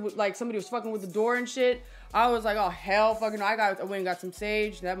door, like somebody was fucking with the door and shit. I was like, oh hell, fucking no. I went and got some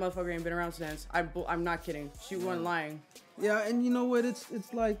sage. That motherfucker ain't been around since. I'm not kidding. She wasn't lying. Yeah, and you know what? It's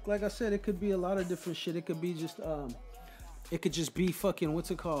like I said, it could be a lot of different shit. It could be just it could just be fucking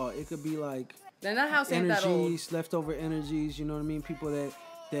what's it called? It could be like then that house ain't that old. Leftover energies. You know what I mean? People that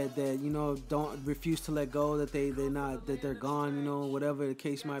you know don't refuse to let go. That they're gone. You know, whatever the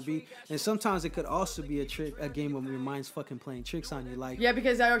case might be. And sometimes it could also be a game of your mind's fucking playing tricks on you. Like yeah,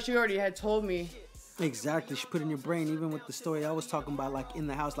 because she already had told me. Exactly, she put in your brain. Even with the story I was talking about, like in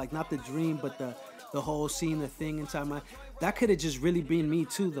the house, like not the dream, but the whole scene, the thing inside my. That could have just really been me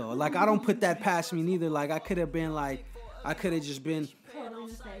too, though. Like I don't put that past me neither. Like I could have just been.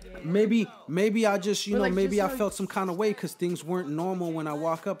 Maybe I just maybe I felt some kind of way because things weren't normal when I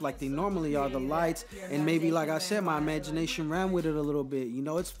walk up like they normally are. The lights and maybe like I said, my imagination ran with it a little bit. You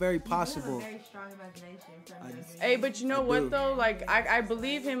know, it's very possible. You have a very strong imagination. Hey, but you know what though? Like I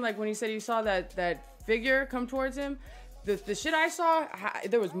believe him. Like when he said he saw that figure come towards him. The shit I saw,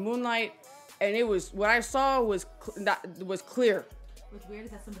 there was moonlight, and it was what I saw was clear. What's weird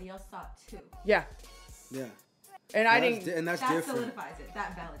is that somebody else saw it too. Yeah. And I didn't. And that's that different. Solidifies it.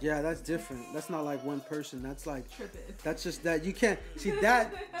 That validates. Yeah, that's different. That's not like one person. That's like. Tripping. That's just that you can't see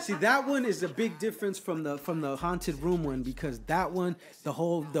that. See that one is a big difference from the haunted room one because that one, the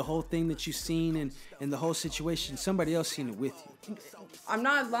whole thing that you've seen and the whole situation, somebody else seen it with you. I'm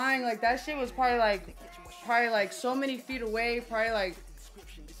not lying. Like that shit was probably like so many feet away. Probably like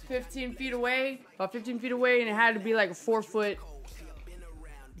 15 feet away. About 15 feet away, and it had to be like a 4-foot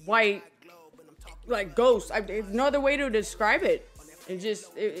white. Like ghost. No other way to describe it. It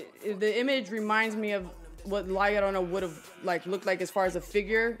just the image reminds me of what Light would have like looked like as far as a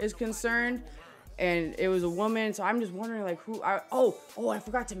figure is concerned, and it was a woman. So I'm just wondering like who. I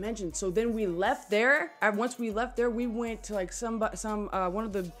forgot to mention. So then we left there. Once we left there, we went to like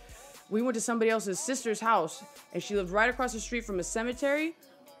we went to somebody else's sister's house, and she lived right across the street from a cemetery.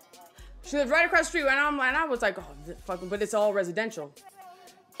 She lived right across the street, and I was like, oh fucking, but it's all residential.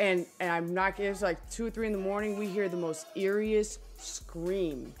 And I'm not kidding. It's like 2 or 3 in the morning. We hear the most eeriest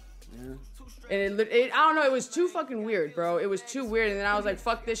scream. Yeah. And it I don't know. It was too fucking weird, bro. It was too weird. And then I was like,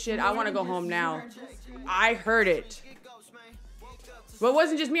 fuck this shit. I want to go home now. I heard it. But it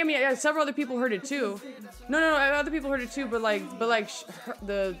wasn't just me. I mean, several other people heard it too. No. Other people heard it too. But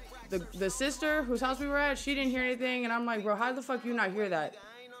the sister whose house we were at, she didn't hear anything. And I'm like, bro, how the fuck you not hear that?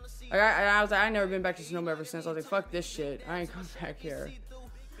 Like I was like, I never been back to Sonoma ever since. I was like, fuck this shit. I ain't coming back here.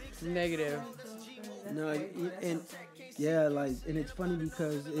 Negative. No, and yeah, like, and it's funny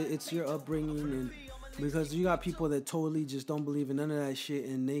because it's your upbringing, and because you got people that totally just don't believe in none of that shit,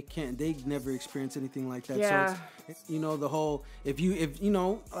 and they never experience anything like that. Yeah. So it's, you know, the whole if you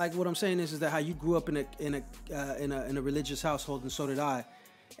know, like what I'm saying is that how you grew up in a religious household, and so did I.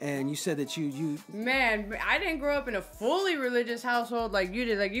 And you said that you man, I didn't grow up in a fully religious household like you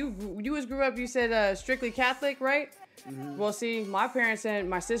did. Like you grew up. You said strictly Catholic, right? Mm-hmm. Well, see, my parents sent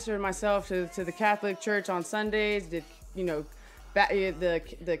my sister and myself to the Catholic church on Sundays. Did the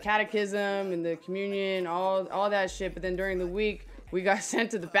catechism and the communion, all that shit. But then during the week, we got sent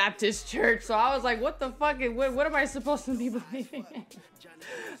to the Baptist church. So I was like, what the fuck? What am I supposed to be believing in?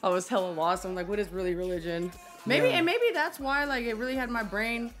 I was hella lost. I'm like, what is really religion? Maybe that's why like it really had my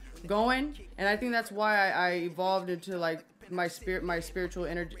brain going, and I think that's why I evolved into like my spiritual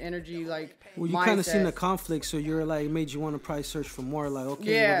energy like. Well, you kind of seen the conflict, so you're like made you want to probably search for more. Like,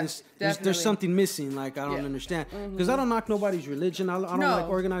 okay, yeah, well, there's something missing. Like, I don't understand because I don't knock nobody's religion. I don't like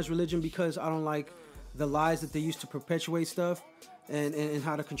organized religion because I don't like the lies that they used to perpetuate stuff and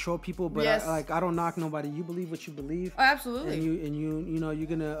how to control people. But I don't knock nobody. You believe what you believe. Oh, absolutely. And you know you're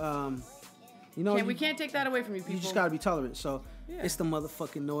gonna we can't take that away from you people. You just gotta be tolerant. So it's the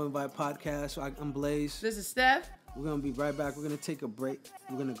motherfucking No Invite podcast. I'm Blaze. This is Steph. We're going to be right back. We're going to take a break.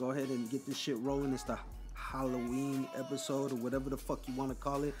 We're going to go ahead and get this shit rolling. It's the Hallween episode or whatever the fuck you want to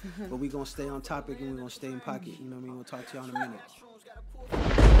call it. But we're going to stay on topic and we're going to stay in pocket. You know what I mean? We'll talk to y'all in a minute.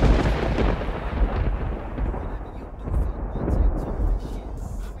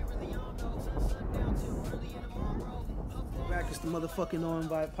 Back. It's the motherfucking No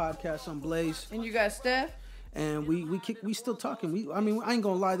Invite podcast. I'm Blaze. And you got Steph. and we still talking. I ain't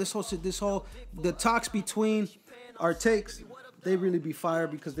gonna lie. The talks between our takes, they really be fire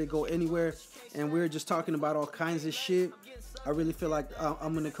because they go anywhere, and we're just talking about all kinds of shit. I really feel like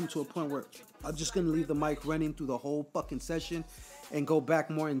I'm gonna come to a point where I'm just gonna leave the mic running through the whole fucking session, and go back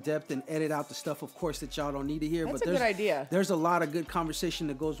more in depth and edit out the stuff, of course, that y'all don't need to hear. That's a good idea. There's a lot of good conversation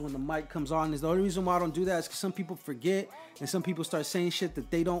that goes when the mic comes on. The only reason why I don't do that is because some people forget, and some people start saying shit that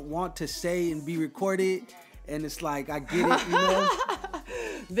they don't want to say and be recorded. And it's like, I get it, you know?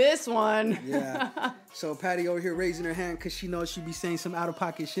 This one. Yeah. So Patty over here raising her hand because she knows she be saying some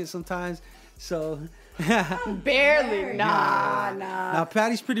out-of-pocket shit sometimes. So... Barely. Nah. Now,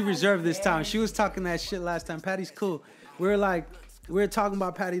 Patty's pretty reserved this time. She was talking that shit last time. Patty's cool. We were talking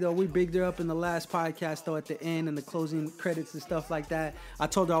about Patty, though. We bigged her up in the last podcast, though, at the end and the closing credits and stuff like that. I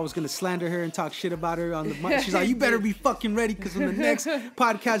told her I was going to slander her and talk shit about her on the mic. She's like, you better be fucking ready because when the next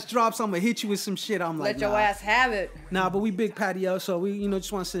podcast drops, I'm going to hit you with some shit. I'm like, let your ass have it. Nah, but we big Patty up. So we,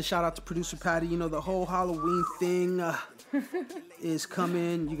 just want to say shout out to producer Patty. The whole Halloween thing is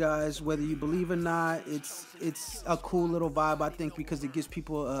coming, you guys, whether you believe or not. It's a cool little vibe, I think, because it gives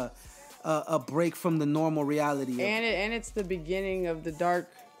people a break from the normal reality. And it's the beginning of the dark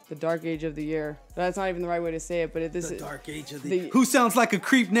age of the year. That's not even the right way to say it, but the dark age of the year. Who sounds like a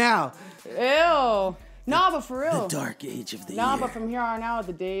creep now? Ew. Nah, but for real. The dark age of the year. Nah, but from here on out,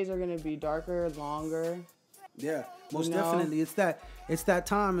 the days are gonna be darker, longer. Yeah, most definitely. It's that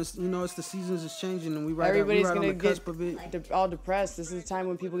time. It's it's the seasons is changing, and everybody's on gonna the cusp of it. All depressed. This is the time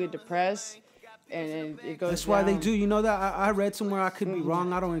when people get depressed. And it goes That's down. why they do. You know that I read somewhere, I could be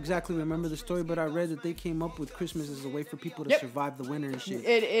wrong. I don't exactly remember the story, but I read that they came up with Christmas as a way for people to survive the winter and shit.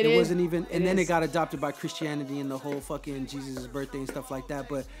 It wasn't even, and then it got adopted by Christianity and the whole fucking Jesus' birthday and stuff like that.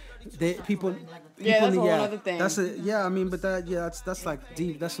 But people that's a whole other thing. That's like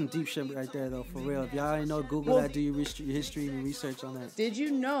deep. That's some deep shit right there, though, for real. If y'all ain't know, Google that. Do your history and research on that. Did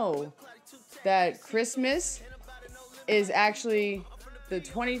you know that Christmas is actually the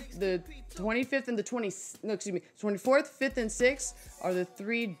 25th and the 24th, 5th, and 6th are the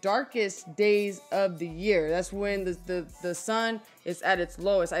 3 darkest days of the year. That's when the sun is at its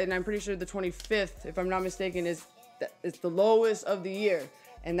lowest. And I'm pretty sure the 25th, if I'm not mistaken, is the lowest of the year.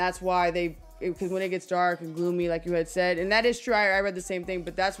 And that's why because when it gets dark and gloomy, like you had said, and that is true, I read the same thing,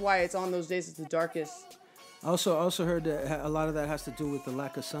 but that's why it's on those days it's the darkest. I also heard that a lot of that has to do with the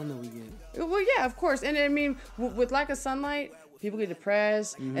lack of sun that we get. Well, yeah, of course. And I mean, with lack of sunlight, people get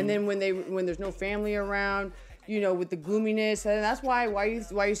depressed, and then when there's no family around, with the gloominess, and that's why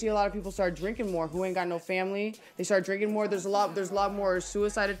you see a lot of people start drinking more who ain't got no family. They start drinking more. There's a lot more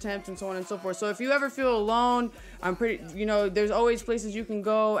suicide attempts and so on and so forth. So if you ever feel alone, there's always places you can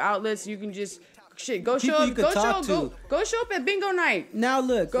go, outlets you can just go show up. Go show up at bingo night. Now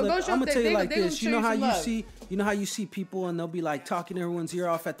look, I'm gonna tell you like this. You know how you see people and they'll be like talking everyone's ear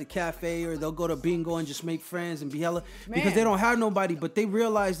off at the cafe, or they'll go to bingo and just make friends and be hella because they don't have nobody, but they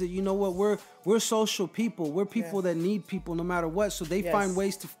realize that we're social people. We're people that need people no matter what. So they find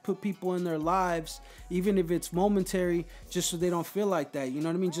ways to put people in their lives, even if it's momentary, just so they don't feel like that. You know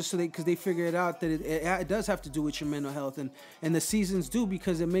what I mean? Just so because they figure it out that it does have to do with your mental health, and the seasons do,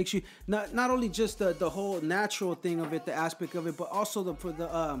 because it makes you not only just the whole natural thing of it, the aspect of it, but also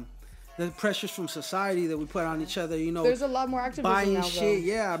the pressures from society that we put on each other. There's a lot more activism buying now, shit. Though.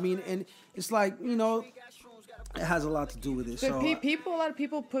 Yeah, I mean, and it's like it has a lot to do with it. So a lot of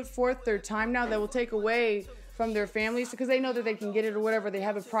people put forth their time now that will take away from their families because they know that they can get it or whatever, they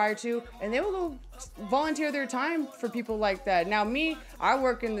have it prior to, and they will go volunteer their time for people like that. Now me, I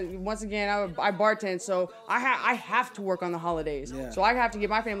work once again, I bartend, so I have to work on the holidays. Yeah. So I have to get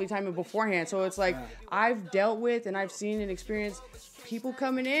my family time in beforehand. So it's like I've dealt with and I've seen and experienced people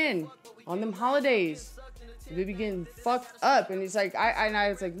coming in on them holidays. They be getting fucked up, and it's like I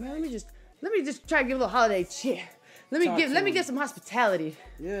was like, man, let me just try to give a little holiday cheer. Let me get some hospitality.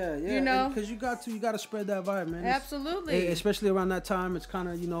 Yeah. Because you got to spread that vibe, man. Absolutely. Especially around that time, it's kind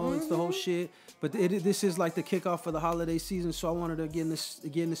of it's the whole shit. But this is like the kickoff for the holiday season, so I wanted to get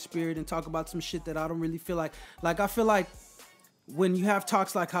in the spirit and talk about some shit that I don't really feel like. Like I feel like when you have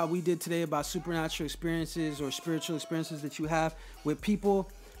talks like how we did today about supernatural experiences or spiritual experiences that you have with people,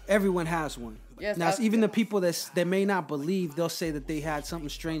 everyone has one. Yes, now, even the people that may not believe, they'll say that they had something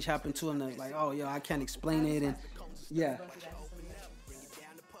strange happen to them. They're like, oh, I can't explain it. And yeah.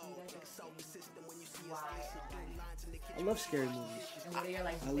 I love scary movies.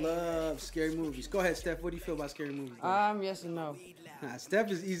 I love scary movies. Go ahead, Steph. What do you feel about scary movies? Yes and no. Steph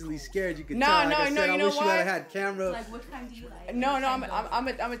is easily scared. You can tell. I wish you would have had camera. Like, what kind do you like? No. I'm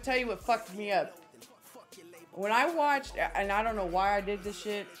gonna tell you what fucked me up. When I watched, and I don't know why I did this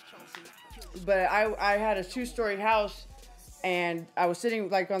shit. but I had a 2-story house, and I was sitting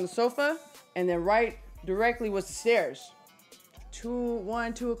like on the sofa, and then right directly was the stairs. 2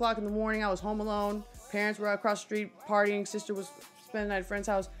 o'clock in the morning. I was home alone. Parents were across the street partying. Sister was spending the night at a friend's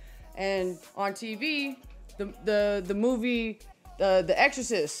house, and on TV, the movie, The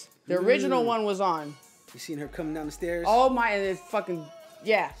Exorcist, the original one was on. You seen her coming down the stairs? Oh my! It fucking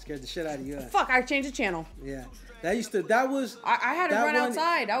scared the shit out of you. Huh? Fuck! I changed the channel. Yeah, that was. I had to run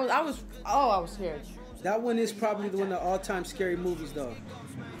outside. I was scared. That one is probably one of the all-time scary movies, though.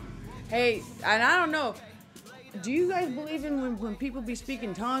 Hey, and I don't know. Do you guys believe in when people be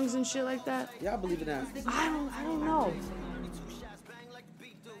speaking tongues and shit like that? Yeah, I believe in that. I don't know.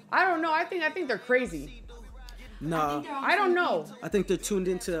 I don't know. I think they're crazy. No, I don't know. I think they're tuned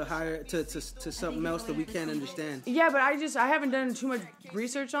into higher to something else that we can't understand. Yeah, but I haven't done too much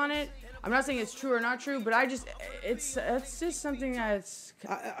research on it. I'm not saying it's true or not true, but it's just something that's.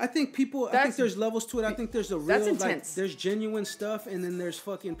 I think there's levels to it. I think there's a real, that's intense. Like, there's genuine stuff, and then there's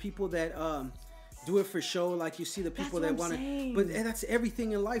fucking people that do it for show. Like you see the people that want to, but that's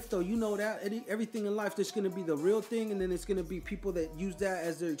everything in life, though. You know that everything in life, there's gonna be the real thing, and then it's gonna be people that use that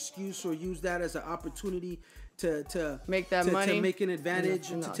as their excuse or use that as an opportunity to make that money, to make an advantage,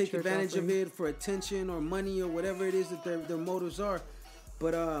 to take advantage of it for attention or money or whatever it is that their motives are.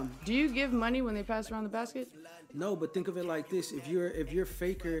 But do you give money when they pass around the basket? No, but think of it like this: if you're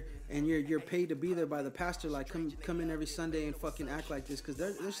faker and you're paid to be there by the pastor, like come in every Sunday and fucking act like this, because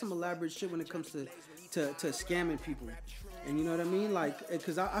there's some elaborate shit when it comes to scamming people, and you know what I mean? Like,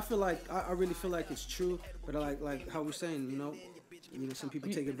 because I feel like I really feel like it's true, but like how we're saying, you know, some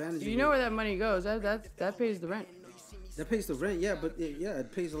people take advantage. You know where that money goes? That pays the rent. That pays the rent, yeah, but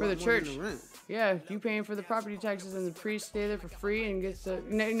it pays a lot for the more church. than the rent. Yeah, you paying for the property taxes, and the priest stay there for free and gets the.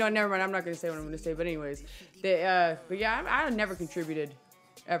 No, never mind. I'm not gonna say what I'm gonna say. But anyways, but yeah, I never contributed,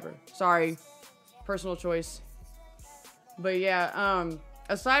 ever. Sorry, personal choice. But yeah,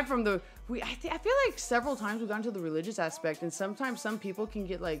 aside from I feel like several times we've gotten to the religious aspect, and sometimes some people can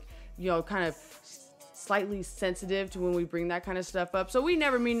get like, kind of slightly sensitive to when we bring that kind of stuff up. So we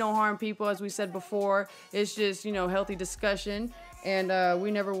never mean no harm, people, as we said before. It's just, healthy discussion, and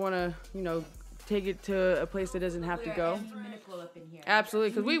we never want to, take it to a place that doesn't have to go. Absolutely,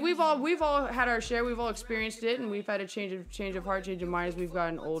 because we've all had our share. We've all experienced it, and we've had a change of heart, change of mind as we've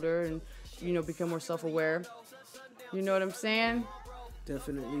gotten older and become more self-aware. You know what I'm saying?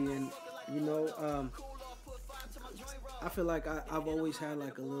 Definitely, and I feel like I've always had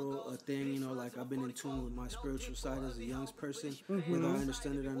like a little thing, like I've been in tune with my spiritual side as a young person, whether I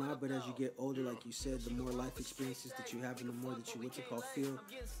understand it or not. But as you get older, like you said, the more life experiences that you have, and the more that you feel,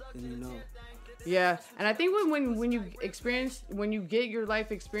 then you know. Yeah, and I think when you get your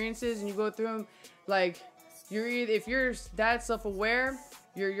life experiences and you go through them, like if you're that self-aware,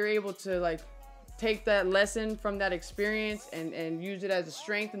 you're able to like take that lesson from that experience and use it as a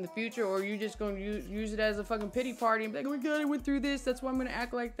strength in the future, or you just going to use it as a fucking pity party and be like, oh my god, I went through this, that's why I'm going to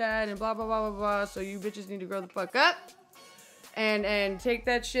act like that, and blah blah blah blah blah. So you bitches need to grow the fuck up and take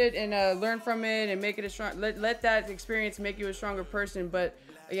that shit and learn from it and make it a strong. Let that experience make you a stronger person. But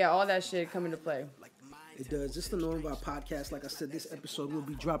yeah, all that shit come into play. It does. This is the Norm Vibe Podcast. Like I said, this episode will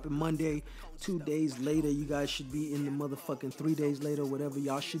be dropping Monday. 2 days later, you guys should be in the motherfucking 3 days later, whatever.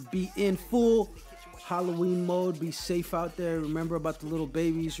 Y'all should be in full Halloween mode. Be safe out there. Remember about the little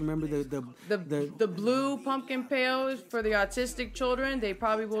babies. Remember the blue pumpkin pails for the autistic children. They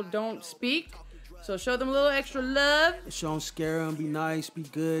probably don't speak. So show them a little extra love. Don't scare them. Be nice. Be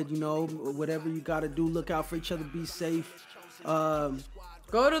good. Whatever you got to do. Look out for each other. Be safe.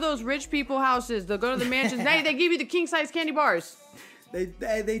 Go to those rich people houses. They'll go to the mansions. They give you the king size candy bars.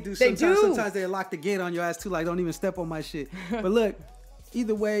 They do. Sometimes they lock the gate on your ass too. Like, don't even step on my shit. But look,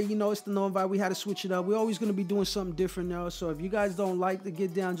 either way, it's the Norm Vibe. We had to switch it up. We're always going to be doing something different now. So if you guys don't like to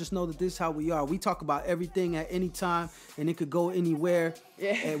get down, just know that this is how we are. We talk about everything at any time, and it could go anywhere.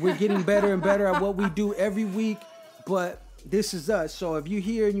 Yeah. And we're getting better and better at what we do every week. But this is us. So if you're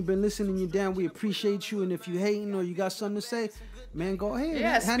here and you've been listening, you're down, we appreciate you. And if you're hating or you got something to say, man, go ahead.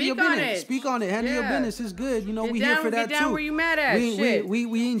 Yeah, handle your business. Speak on it. Handle your business. It's good. We here for that too. Get down where you mad at.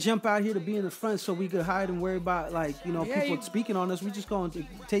 We ain't jump out here to be in the front so we could hide and worry about people speaking on us. We just gonna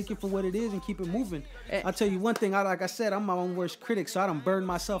take it for what it is and keep it moving. I'll tell you one thing. Like I said, I'm my own worst critic, so I done burned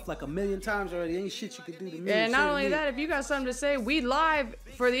myself like 1,000,000 times already. Ain't shit you could do to me. And not only that, if you got something to say, we live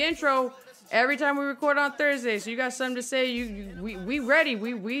for the intro every time we record on Thursday. So you got something to say, we ready.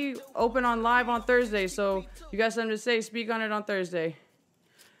 We open on live on Thursday. So you got something to say, speak on it on Thursday.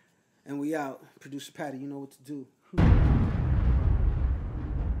 And we out. Producer Patty, you know what to do.